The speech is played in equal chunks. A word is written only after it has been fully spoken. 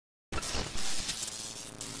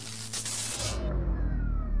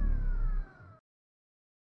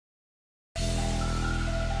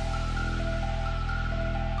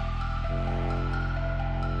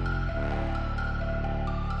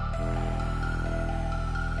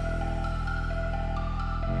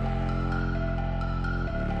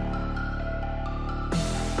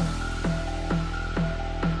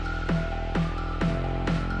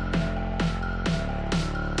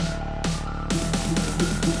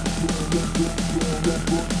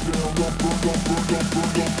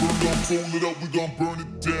Fold it up, we gon' burn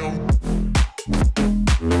it down.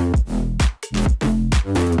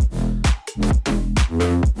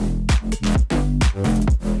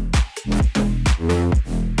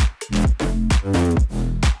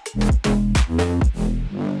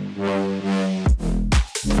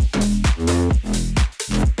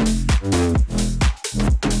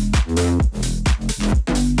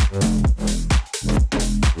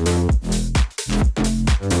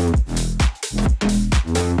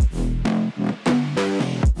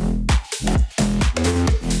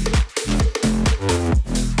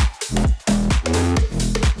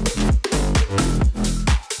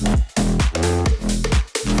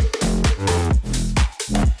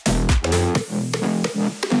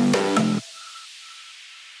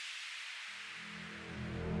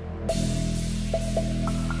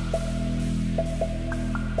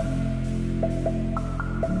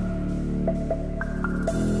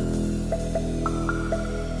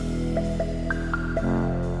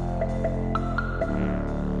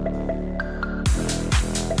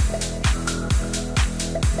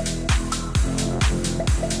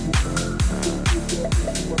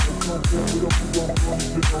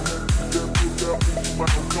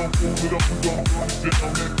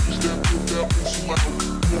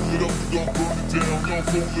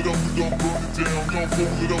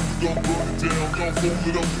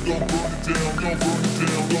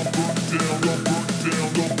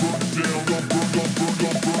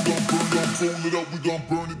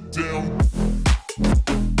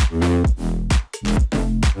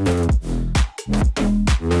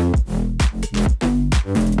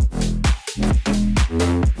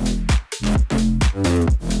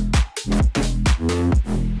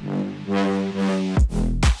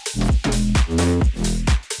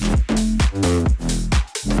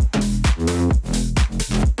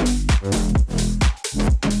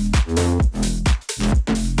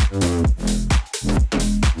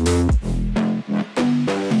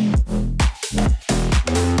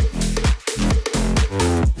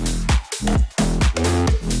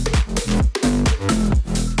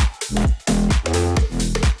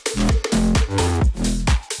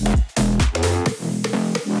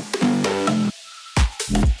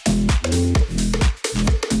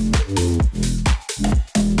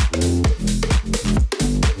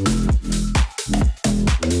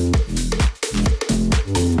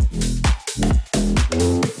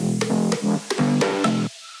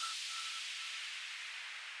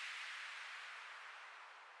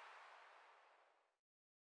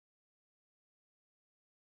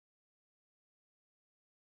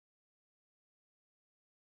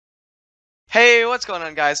 Hey, what's going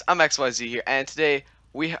on, guys? I'm XYZ here, and today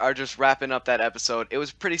we are just wrapping up that episode. It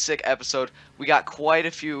was a pretty sick episode. We got quite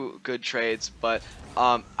a few good trades, but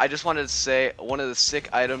I just wanted to say one of the sick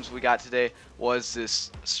items we got today was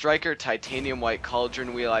this Striker Titanium White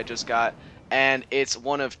Cauldron wheel I just got, and it's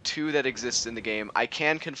one of two that exists in the game. I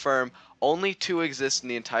can confirm only two exist in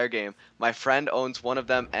the entire game. My friend owns one of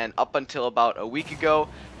them, and up until about a week ago,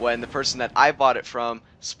 when the person that I bought it from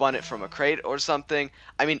spun it from a crate or something,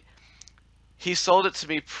 I mean, he sold it to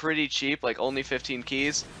me pretty cheap, like only 15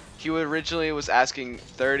 keys. He originally was asking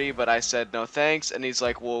 30, but I said no thanks, and he's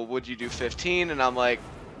like, well, would you do 15? And I'm like,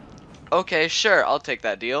 okay, sure, I'll take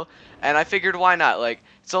that deal. And I figured, why not? Like,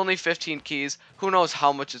 it's only 15 keys. Who knows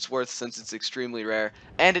how much it's worth since it's extremely rare.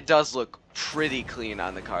 And it does look pretty clean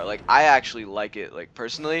on the car. Like, I actually like it. Like,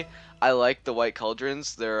 personally, I like the White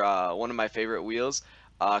Cauldrons. They're one of my favorite wheels.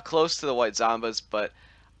 Close to the White Zombas, but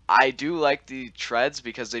I do like the treads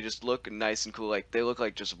because they just look nice and cool. Like, they look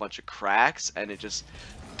like just a bunch of cracks, and it just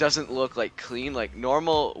doesn't look like clean. Like,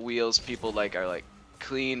 normal wheels people like are like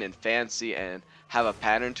clean and fancy and have a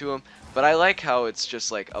pattern to them, but I like how it's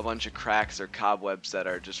just like a bunch of cracks or cobwebs that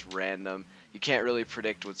are just random. You can't really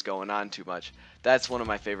predict what's going on too much. That's one of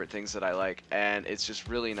my favorite things that I like, and it's just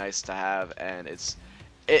really nice to have. And it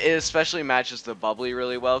especially matches the bubbly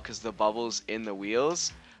really well, because the bubbles in the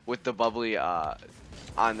wheels with the bubbly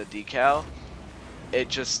on the decal, it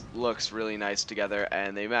just looks really nice together,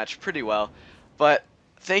 and they match pretty well. But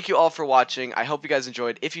thank you all for watching. I hope you guys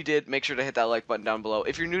enjoyed. If you did, make sure to hit that like button down below.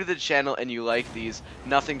 If you're new to the channel and you like these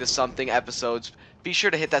Nothing to Something episodes, be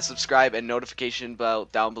sure to hit that subscribe and notification bell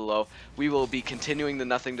down below. We will be continuing the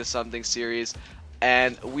Nothing to Something series,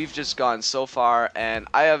 and we've just gone so far, and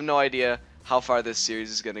I have no idea how far this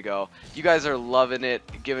series is going to go. You guys are loving it,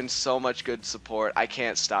 giving so much good support. I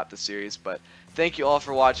can't stop the series, but thank you all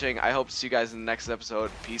for watching. I hope to see you guys in the next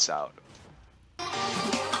episode. Peace out.